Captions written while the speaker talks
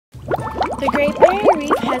The Great Barrier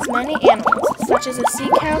Reef has many animals, such as a sea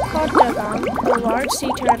cow called dugong, the large sea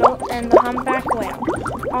turtle, and the humpback whale.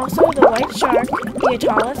 Also, the white shark, the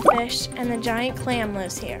atala fish, and the giant clam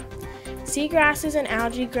lives here. Seagrasses and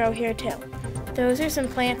algae grow here too. Those are some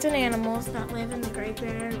plants and animals that live in the Great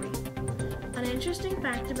Barrier Reef. An interesting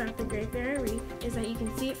fact about the Great Barrier Reef is that you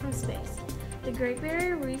can see it from space. The Great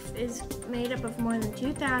Barrier Reef is made up of more than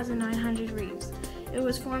 2,900 reefs. It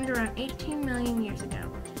was formed around 18 million years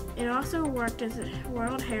ago. It also worked as a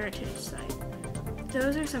World Heritage Site.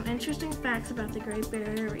 Those are some interesting facts about the Great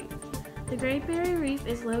Barrier Reef. The Great Barrier Reef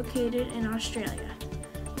is located in Australia.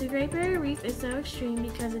 The Great Barrier Reef is so extreme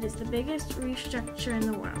because it is the biggest reef structure in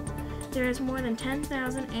the world. There is more than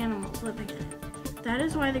 10,000 animals living in it. That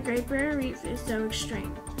is why the Great Barrier Reef is so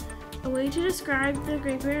extreme. A way to describe the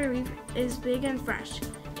Great Barrier Reef is big and fresh.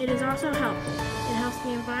 It is also helpful. It helps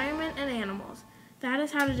the environment and animals. That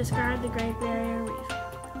is how to describe the Great Barrier Reef.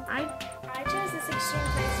 I chose this extreme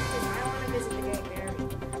place because I want to visit the Great Barrier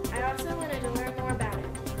Reef. I also wanted to learn more about it.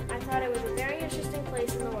 I thought it was a very interesting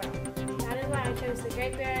place in the world. That is why I chose the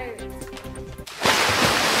Great Barrier Reef.